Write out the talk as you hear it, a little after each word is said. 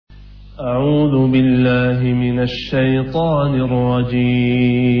أعوذ بالله من الشيطان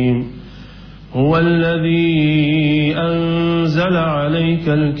الرجيم هو الذي أنزل عليك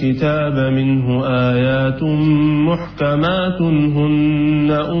الكتاب منه آيات محكمات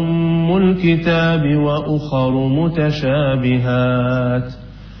هن أم الكتاب وأخر متشابهات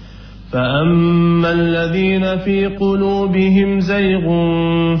فأما الذين في قلوبهم زيغ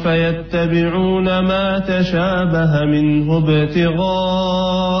فيتبعون ما تشابه منه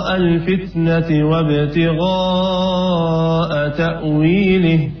ابتغاء الفتنة وابتغاء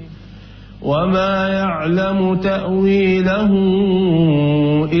تأويله وما يعلم تأويله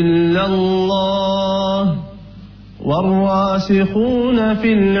إلا الله والراسخون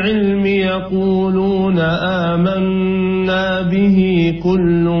في العلم يقولون آمنا به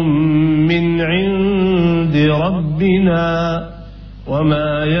كل من عند ربنا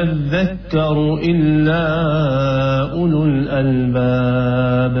وما يذكر إلا أولو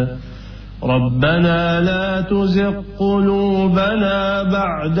الألباب ربنا لا تزغ قلوبنا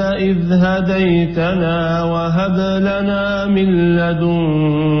بعد إذ هديتنا وهب لنا من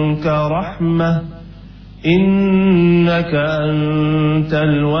لدنك رحمة إنك أنت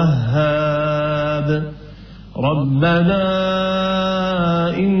الوهاب ربنا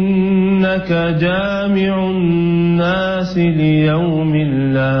إنك جامع الناس ليوم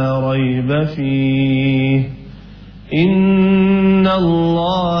لا ريب فيه إن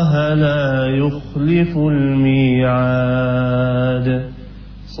الله لا يخلف الميعاد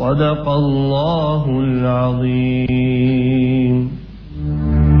صدق الله العظيم.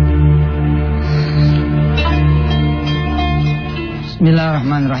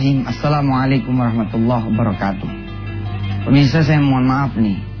 Bismillahirrahmanirrahim. Assalamualaikum warahmatullahi wabarakatuh. Pemirsa, saya mohon maaf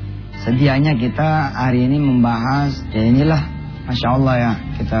nih. Sedianya kita hari ini membahas, ya inilah, Masya Allah ya,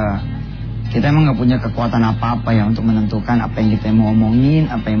 kita emang gak punya kekuatan apa-apa ya untuk menentukan apa yang kita mau omongin,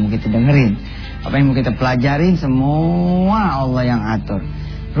 apa yang mau kita dengerin, apa yang mau kita pelajarin, semua Allah yang atur.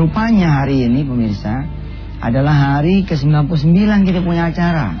 Rupanya hari ini pemirsa adalah hari ke-99 kita punya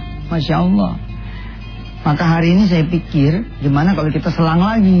acara. Masya Allah. Maka hari ini saya pikir gimana kalau kita selang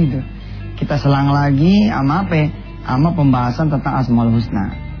lagi gitu. Kita selang lagi sama apa? Sama pembahasan tentang Asmaul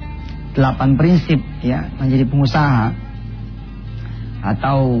Husna. 8 prinsip ya menjadi pengusaha,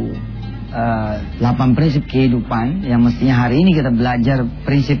 atau 8 prinsip kehidupan yang mestinya hari ini kita belajar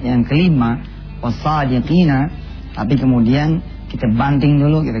prinsip yang kelima, wasadiqina, tapi kemudian kita banting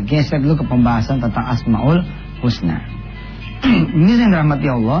dulu, kita geser dulu ke pembahasan tentang Asmaul Husna. Ini yang dirahmati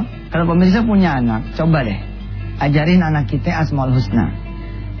Allah. Kalau pemirsa punya anak, coba deh ajarin anak kita Asmaul Husna.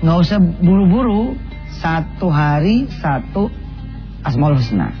 Nggak usah buru-buru, 1 hari 1 Asmaul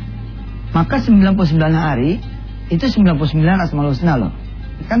Husna. Maka 99 hari itu 99 Asmaul Husna loh.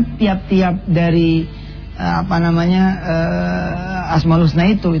 Kan tiap-tiap dari Asmaul Husna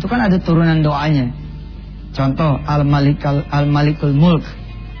itu kan ada turunan doanya. Contoh Al-Malikul Mulk,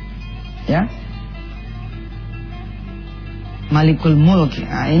 ya, Malikul Mulk.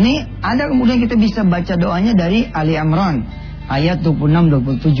 Nah, ini ada, kemudian kita bisa baca doanya dari Ali Imran ayat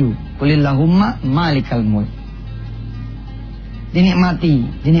 26-27. Qulillahumma malikal mulk.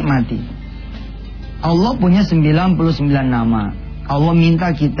 Dinikmati. Allah punya 99 nama. Allah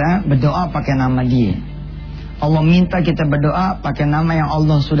minta kita berdoa pakai nama Dia. Allah minta kita berdoa pakai nama yang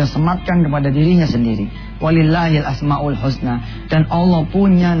Allah sudah sematkan kepada dirinya sendiri. Walillahil asmaul husna. Dan Allah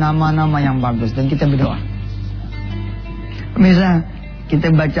punya nama-nama yang bagus, dan kita berdoa. Pemirsa,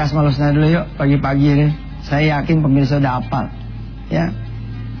 kita baca Asmaul Husna dulu yuk pagi-pagi ini. Saya yakin pemirsa udah hafal, ya.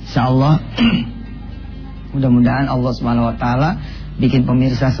 Insyaallah. Mudah-mudahan Allah Subhanahu Wa Taala bikin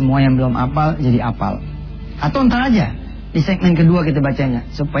pemirsa semua yang belum hafal jadi hafal. Atau ntar aja di segmen kedua kita bacanya,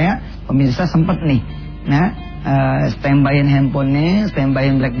 supaya pemirsa sempet nih, standbyin handphonenya,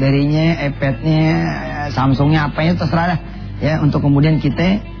 standbyin BlackBerry-nya, iPad-nya, Samsung-nya, apanya terserah dah, ya, untuk kemudian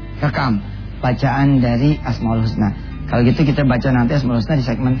kita rekam bacaan dari Asmaul Husna. Kalau gitu kita baca nanti Asmaul Husna di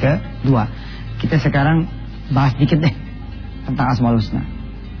segmen kedua. Kita sekarang bahas dikit deh tentang Asmaul Husna.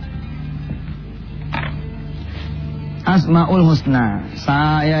 Asmaul Husna.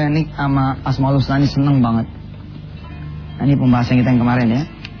 Saya ini sama Asmaul Husna ini seneng banget. Nah, ini pembahasan kita yang kemarin ya.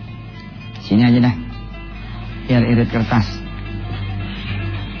 Sini aja dah, biar irit kertas.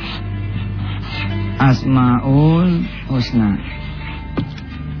 Asmaul Husna.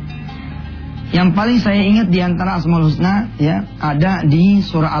 Yang paling saya ingat di antara Asmaul Husna ya, ada di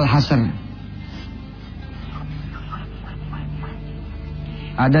surah Al-Hasr.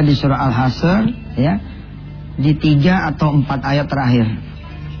 Ada di surah Al-Hasr ya, di 3 atau 4 ayat terakhir.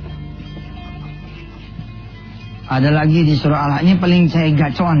 Ada lagi di surah Al-Hadid, ini paling saya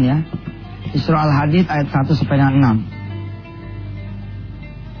gacon ya, di surah Al-Hadid ayat 1 sampai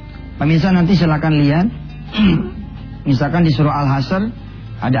 6. Pemirsa nanti silakan lihat. Misalkan di surah Al-Hasyr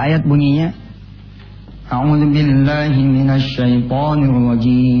ada ayat bunyinya, A'udzu billahi minasy syaithanir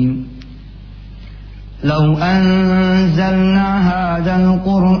rajim. Law anzalna hadzal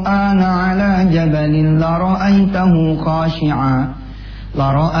qur'ana 'ala jabalin lara'aitahu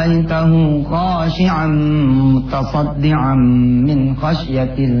khashi'an mutasaddi'an min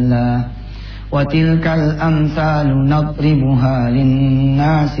khashyatillah. Wa tilkal amsalu nadribuha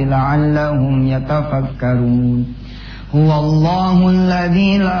lin-nasi la'allahum yatafakkarun. Huwallahu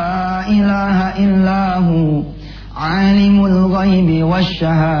alladzi la ilaha illahu alimul ghaibi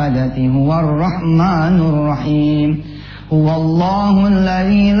wasyahadati huwar rahmanur rahim. Huwallahu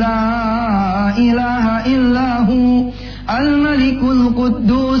alladzi la ilaha illahu al-malikul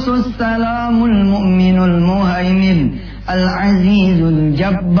quddusus salamul mu'minul muhaimin al-azizul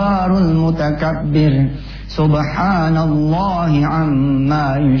jabbarul mutakabbir. Subhanallahi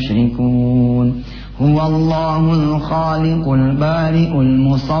amma yushrikun. Huwallahul khaliqul bari'ul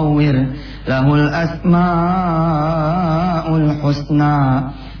musawwir. Lahul asmaul husna.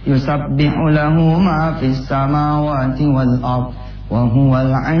 Yusabbihu lahu ma fis samawati wal ard. Wa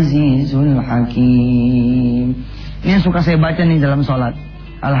huwal azizul hakim. Ini yang suka saya baca nih dalam sholat.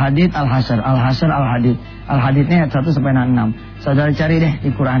 Al-Hadid, Al-Hasyr, Al-Hasyr, Al-Hadid. Al-Hadidnya ayat 1 sampai 6. Saudara cari deh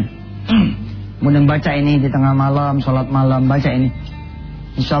di Quran. Kemudian baca ini di tengah malam, sholat malam, baca ini.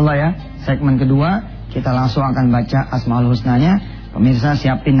 Insyaallah ya, segmen kedua kita langsung akan baca Asmaul Husnanya. Pemirsa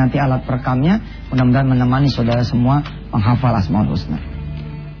siapin nanti alat perekamnya. Mudah-mudahan menemani saudara semua menghafal Asmaul Husna.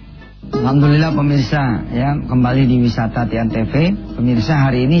 Alhamdulillah pemirsa ya, kembali di Wisata Tian TV. Pemirsa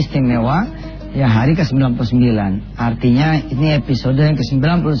hari ini istimewa. Ya, hari ke-99. Artinya ini episode yang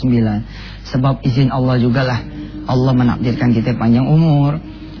ke-99. Sebab izin Allah juga lah Allah menakdirkan kita panjang umur.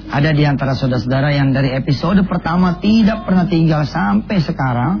 Ada di antara saudara-saudara yang dari episode pertama tidak pernah tinggal sampai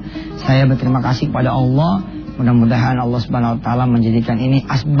sekarang. Saya berterima kasih kepada Allah. Mudah-mudahan Allah Subhanahu wa taala menjadikan ini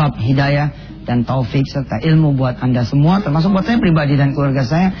asbab hidayah dan taufik serta ilmu buat Anda semua, termasuk buat saya pribadi dan keluarga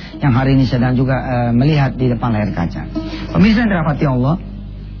saya yang hari ini sedang juga melihat di depan layar kaca. Pemirsa yang dirahmati Allah,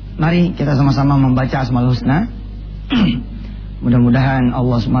 mari kita sama-sama membaca Asmaul Husna. Mudah-mudahan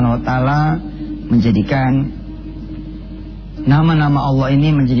Allah Subhanahu wa taala menjadikan nama-nama Allah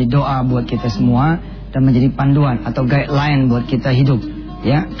ini menjadi doa buat kita semua dan menjadi panduan atau guideline buat kita hidup.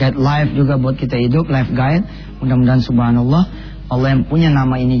 Ya, guide life juga buat kita hidup, life guide. Mudah-mudahan subhanallah Allah yang punya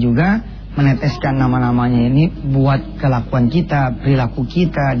nama ini juga meneteskan nama-namanya ini buat kelakuan kita, perilaku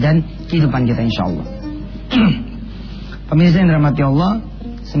kita dan kehidupan kita insyaallah. Pemirsa yang dirahmati Allah,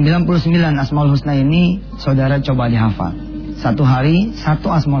 99 Asmaul Husna ini saudara coba dihafal. Satu hari satu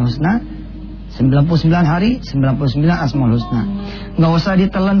Asmaul Husna, 99 hari 99 Asmaul Husna. Nggak usah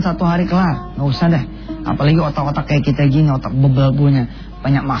ditelan satu hari kelar, nggak usah deh. Apalagi otak-otak kayak kita gini, otak bebel punya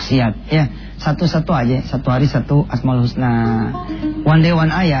banyak maksiat ya. Satu-satu aja, satu hari satu Asmaul Husna. One day one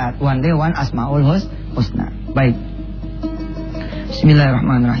ayat, one day one Asmaul Husna. Baik,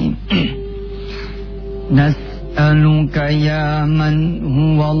 bismillahirrahmanirrahim. Nas'aluka ya man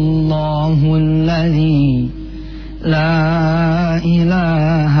huwallahul ladzi la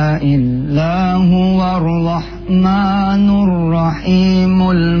ilaha illa huwar rahmanur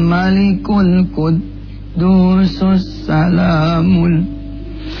rahimul malikul quddusus salamul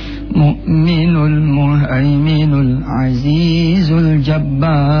mu'minul muhaiminul azizul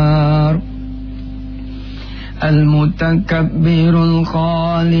jabbar al-mutakabbirul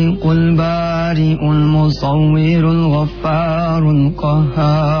khaliqul bari'ul musawwirul ghaffarul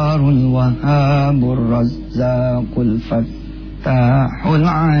qahharul wahhabur razzaqul fattahul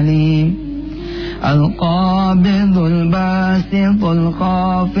alim al-qabidul basithul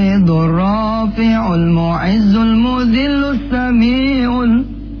khafidul rafi'ul mu'izzul mudhillus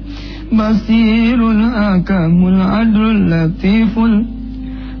sami'ul basirul hakamul adlul latiful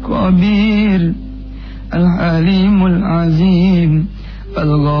khabir al-halimul azim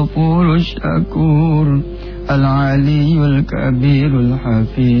al-ghafurul syakur al-aliyul kabirul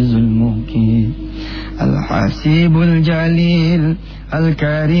hafizul muqim al-hasibul jalil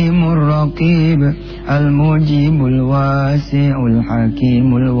al-karimur raqib al-mujibul wasi'ul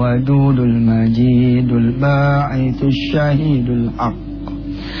hakimul wadudul majidul ba'ithus syahidul haqq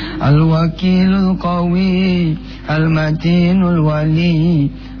al-wakilul qawi al-matinul wali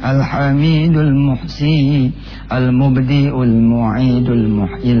al-hamidul muhsi al-mubdi'ul mu'idul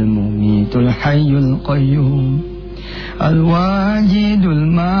muhyil mumitul hayyul qayyum al-wajidul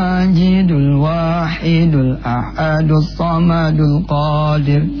majidul wahidul ahadus samadul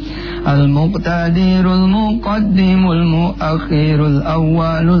qadir Al-Muqtadirul Muqaddimul Muakhirul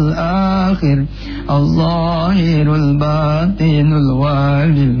Awwalul Akhir, Al-Zahirul Batinul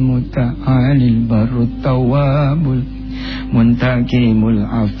Walil Muta'alil Barut Tawabul Muntakimul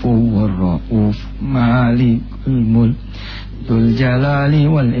Afuwur Ra'uf Malikul Mulk Dzul Jalali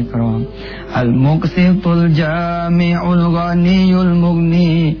wal Ikram, Al-Muqsitul Jami'ul Ghaniyul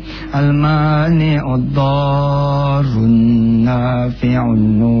Mughni, Al-Mani'ud Darrun Nafi'un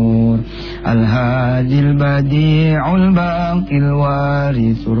Nur, Al-Hadil Badi'ul Baqil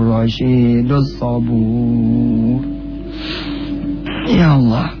Warithur Rasyidus Sabur. Ya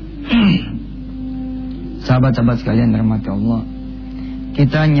Allah. Sahabat-sahabat sekalian dirahmati Allah,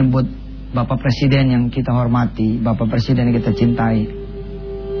 kita nyebut Bapak Presiden yang kita hormati, Bapak Presiden yang kita cintai,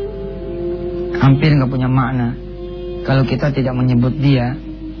 hampir gak punya makna kalau kita tidak menyebut dia,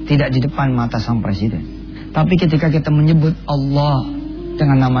 tidak di depan mata sang Presiden. Tapi ketika kita menyebut Allah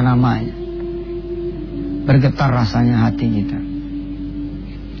dengan nama-namanya, bergetar rasanya hati kita.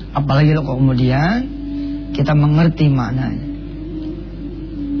 Apalagi kalau kemudian kita mengerti maknanya.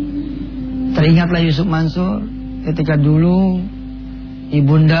 Teringatlah Yusuf Mansur ketika dulu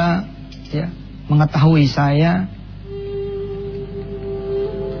ibunda mengetahui saya,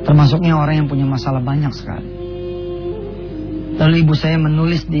 termasuknya orang yang punya masalah banyak sekali. Lalu ibu saya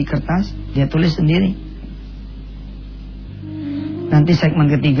menulis di kertas, dia tulis sendiri. Nanti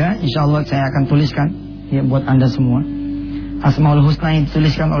segmen ketiga, insya Allah saya akan tuliskan buat Anda semua. Asmaul husna yang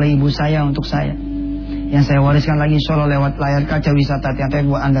dituliskan oleh ibu saya untuk saya, yang saya wariskan lagi insya Allah lewat layar kaca wisata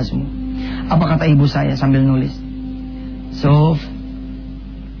tiap-tiap buat Anda semua. Apa kata ibu saya sambil nulis?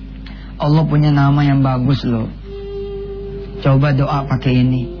 Allah punya nama yang bagus loh. Coba doa pakai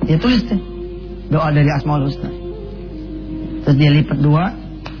ini. Dia tulis deh, doa dari Asmaul Husna. Terus dia lipat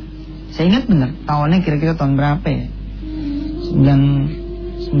 2. Saya ingat benar, tahunnya kira-kira tahun berapa ya?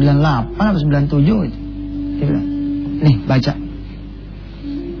 98 atau 97 itu. Dia bilang, nih baca.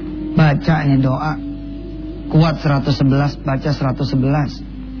 Baca nih doa. Kuat 111, baca 111.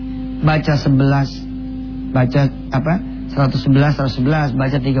 Baca 11. Baca apa? 111,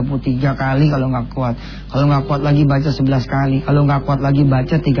 baca 33 kali kalau nggak kuat. Kalau nggak kuat lagi baca 11 kali. Kalau nggak kuat lagi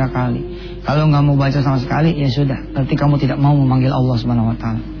baca 3 kali. Kalau nggak mau baca sama sekali, ya sudah. Berarti kamu tidak mau memanggil Allah Subhanahu Wa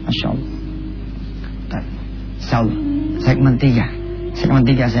Taala. Masya Allah. Insyaallah. Segmen 3. Segmen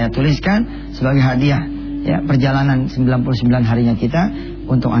 3 saya tuliskan sebagai hadiah. Ya, perjalanan 99 harinya kita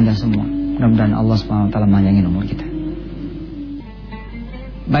untuk Anda semua. Mudah-mudahan Allah Subhanahu Wa Taala panjangin umur kita.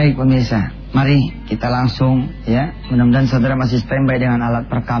 Baik pemirsa, mari kita langsung mudah-mudahan saudara masih standby dengan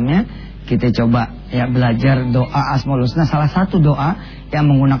alat perekamnya. Kita coba belajar doa Asmaul Husna, salah satu doa yang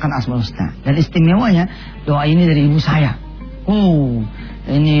menggunakan Asmaul Husna. Dan istimewanya doa ini dari ibu saya.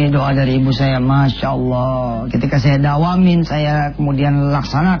 Ini doa dari ibu saya, Masya Allah. Ketika saya dawamin, saya kemudian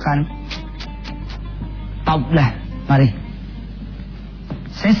laksanakan. Top dah, mari.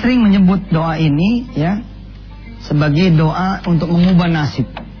 Saya sering menyebut doa ini sebagai doa untuk mengubah nasib.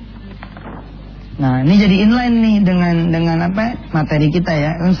 Nah, ini jadi inline nih dengan apa? Materi kita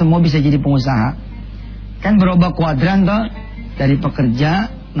kan semua bisa jadi pengusaha. Kan berubah kuadran toh, dari pekerja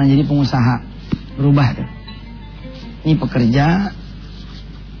menjadi pengusaha. Berubah tuh. Ini pekerja,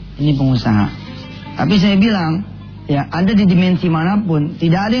 ini pengusaha. Tapi saya bilang, ada di dimensi manapun,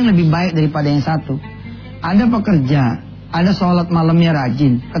 tidak ada yang lebih baik daripada yang satu. Ada pekerja, ada sholat malamnya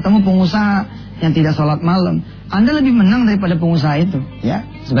rajin, ketemu pengusaha yang tidak sholat malam, Anda lebih menang daripada pengusaha itu.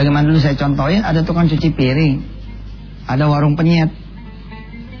 Sebagaimana dulu saya contohin, ada tukang cuci piring, ada warung penyet.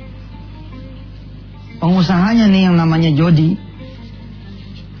 Pengusahanya nih yang namanya Jody,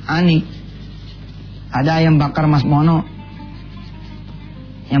 Anik, ada ayam bakar Mas Mono,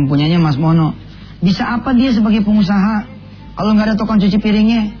 yang punyanya Mas Mono. Bisa apa dia sebagai pengusaha kalau nggak ada tukang cuci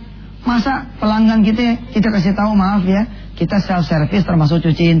piringnya? Masa pelanggan kita kasih tahu, maaf kita self service termasuk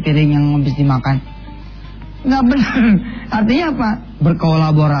cuciin piring yang habis dimakan? Nggak benar. Artinya apa?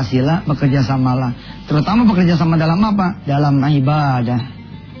 Berkolaborasilah, bekerja samalah. Terutama bekerja sama dalam apa? Dalam ibadah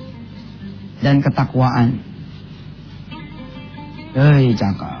dan ketakwaan.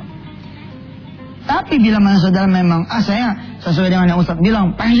 Cakep. Tapi bila mana saudara memang saya sesuai dengan yang Ustaz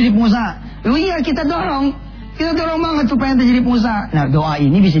bilang pengen jadi pengusaha, iya kita dorong banget supaya ente jadi pengusaha. Nah, doa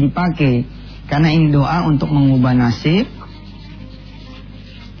ini bisa dipakai karena ini doa untuk mengubah nasib,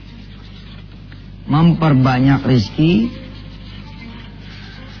 memperbanyak rezeki.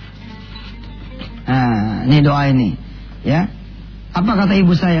 Nah, ini doa ini Apa kata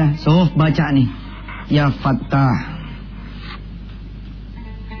ibu saya? Baca nih. Ya Fattah,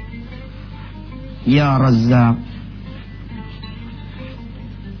 Ya Razzaq,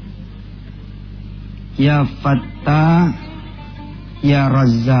 Ya Fattah, Ya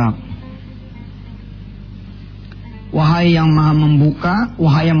Razzaq. wahai yang maha membuka,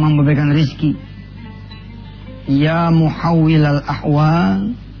 wahai yang memberikan rizki. Ya muhawwilal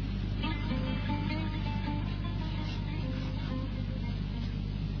ahwal,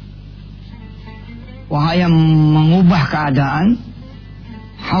 wahai yang mengubah keadaan.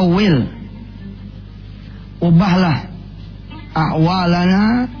 Hawil, ubahlah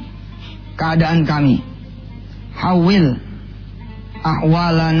ahwalana, keadaan kami. Hawil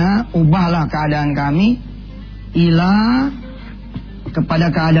ahwalana, ubahlah keadaan kami. Ila,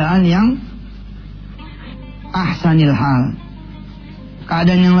 kepada keadaan yang ahsanil hal,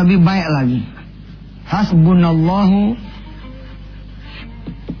 keadaan yang lebih baik lagi. Hasbunallahu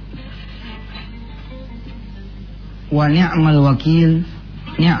wa ni'mal wakil,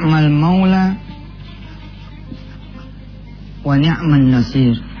 ni'mal maula wa ni'man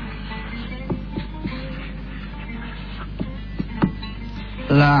nasir.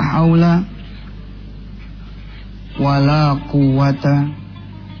 La haula wa la quwwata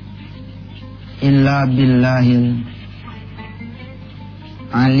illa billahil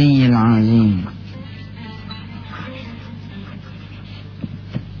aliyyil azim.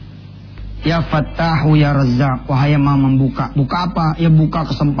 Ya Fattahu ya Razzaq, wahai yang maha membuka. Buka apa? Ya buka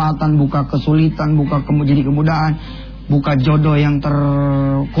kesempatan, buka kesulitan, buka jadi kemudahan, buka jodoh yang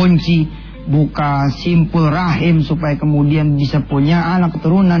terkunci, buka simpul rahim supaya kemudian bisa punya anak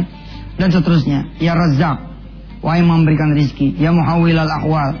keturunan, dan seterusnya. Ya Razzaq, wahai yang memberikan rizki. Ya muhawwilal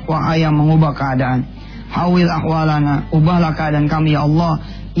ahwal, wahai yang mengubah keadaan. Hawil ahwalana, ubahlah keadaan kami ya Allah.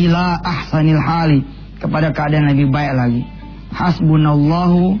 Ila ahsanil hali, kepada keadaan lebih baik lagi.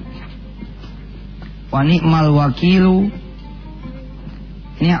 Hasbunallahu wa ni'mal wakilu,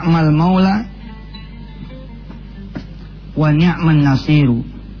 ni'mal maula wa ni'man nasiru.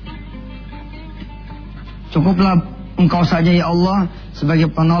 Cukuplah engkau saja ya Allah sebagai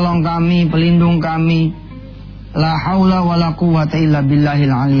penolong kami, pelindung kami. La haula wa la quwwata illa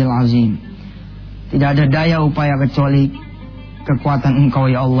billahil aliyil azim. Tidak ada daya upaya kecuali kekuatan engkau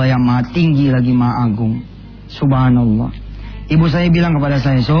ya Allah yang maha tinggi lagi maha agung. Subhanallah. Ibu saya bilang kepada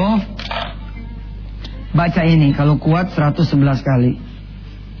saya, "So, baca ini kalau kuat 111 kali."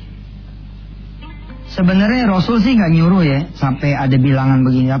 Sebenarnya Rasul sih gak nyuruh ya sampai ada bilangan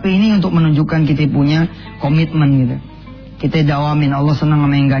begini, tapi ini untuk menunjukkan kita punya komitmen gitu. Kita dawamin. Allah senang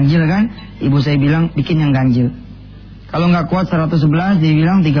sama yang ganjil kan. Ibu saya bilang bikin yang ganjil. Kalau gak kuat 111, dia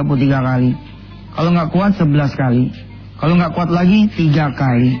bilang 33 kali. Kalau gak kuat 11 kali. Kalau gak kuat lagi 3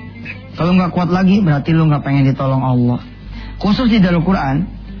 kali. Kalau gak kuat lagi berarti lu gak pengen ditolong Allah. Khusus di dalam Quran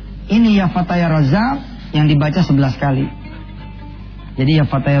ini ya Fataya Razzaq yang dibaca 11 kali. Jadi ya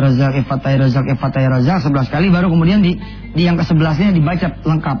Fataya Razzaq, ya Fataya Razzaq, ya Fataya Razzaq 11 kali, baru kemudian di yang ke-11-nya dibaca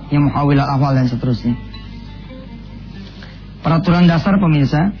lengkap, yang muhawwilal ahwal dan seterusnya. Peraturan dasar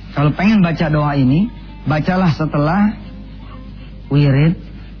pemirsa, kalau pengen baca doa ini, bacalah setelah wirid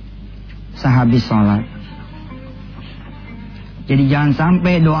sehabis sholat. Jadi jangan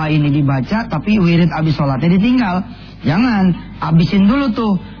sampai doa ini dibaca tapi wirid habis sholatnya ditinggal. Jangan, habisin dulu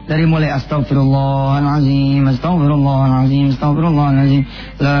tuh. Dari mulai astaghfirullahaladzim, astaghfirullahaladzim, astaghfirullahaladzim,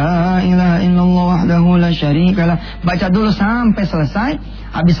 la ilaha illallah wahdahu la syarikalah. Baca dulu sampai selesai.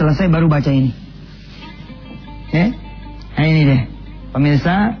 Habis selesai baru baca ini. Oke? Nah ini deh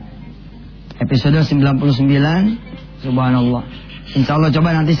pemirsa, episode 99. Subhanallah. Insya Allah coba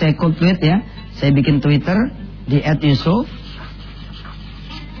nanti saya tweet ya. Saya bikin Twitter di @Yusuf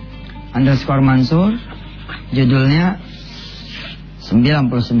 _Mansur. Judulnya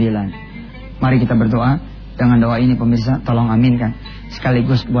 99. Mari kita berdoa. Dengan doa ini pemirsa tolong aminkan.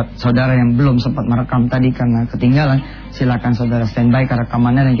 Sekaligus buat saudara yang belum sempat merekam tadi karena ketinggalan, silakan saudara standby ke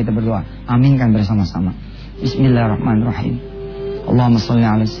rekamannya dan kita berdoa. Aminkan bersama-sama. Bismillahirrahmanirrahim. Allahumma shalli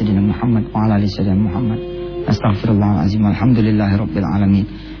ala sayyidina Muhammad wa ala ali sayyidina Muhammad. Astaghfirullahalazim. Alhamdulillahirabbil alamin.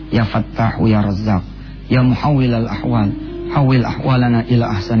 Ya Fattahu ya Razzaq, ya muhawwilal ahwal, hawil ahwalana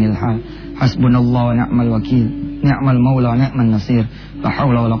ila ahsanil hal. Hasbunallahu wa ni'mal wakil, ni'mal maula wa ni'man nasir. La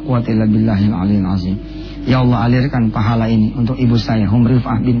haula wa la quwwata illa billahil aliyil azim. Ya Allah, alirkan pahala ini untuk ibu saya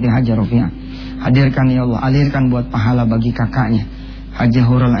Rifah binti Hajar Rafi'ah. Hadirkan ya Allah, alirkan buat pahala bagi kakaknya Haji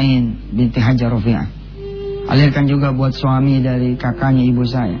Hurul Ain binti Hajar Rafi'ah. Alirkan juga buat suami dari kakaknya ibu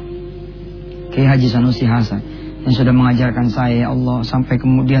saya Kiai Haji Sanusi Hasan yang sudah mengajarkan saya ya Allah, sampai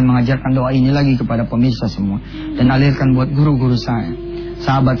kemudian mengajarkan doa ini lagi kepada pemirsa semua. Dan alirkan buat guru-guru saya,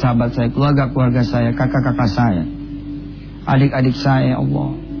 sahabat-sahabat saya, keluarga-keluarga saya, kakak-kakak saya, adik-adik saya ya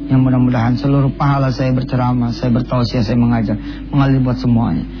Allah, Yang mudah-mudahan seluruh pahala saya berceramah, saya bertausiah, saya mengajar, mengalir buat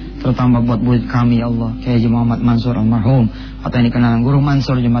semuanya. Terutama buat murid kami ya Allah, Kiai Haji Muhammad Mansur almarhum, atau ini kenalan Guru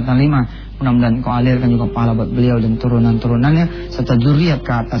Mansur Jembatan 5. Mudah-mudahan Kau alirkan juga pahala buat beliau dan turunan-turunannya serta zuriat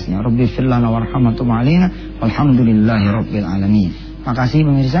ke atasnya. Rabbi firlana warhamatu ma'alina walhamdulillahi rabbil alamin. Makasih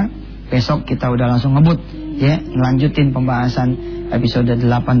pemirsa. Besok kita udah langsung ngebut ya, lanjutin pembahasan episode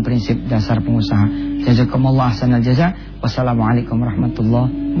 8 prinsip dasar pengusaha. Jazakumullah ahsanal jaza. Wassalamualaikum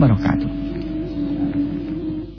warahmatullahi wabarakatuh.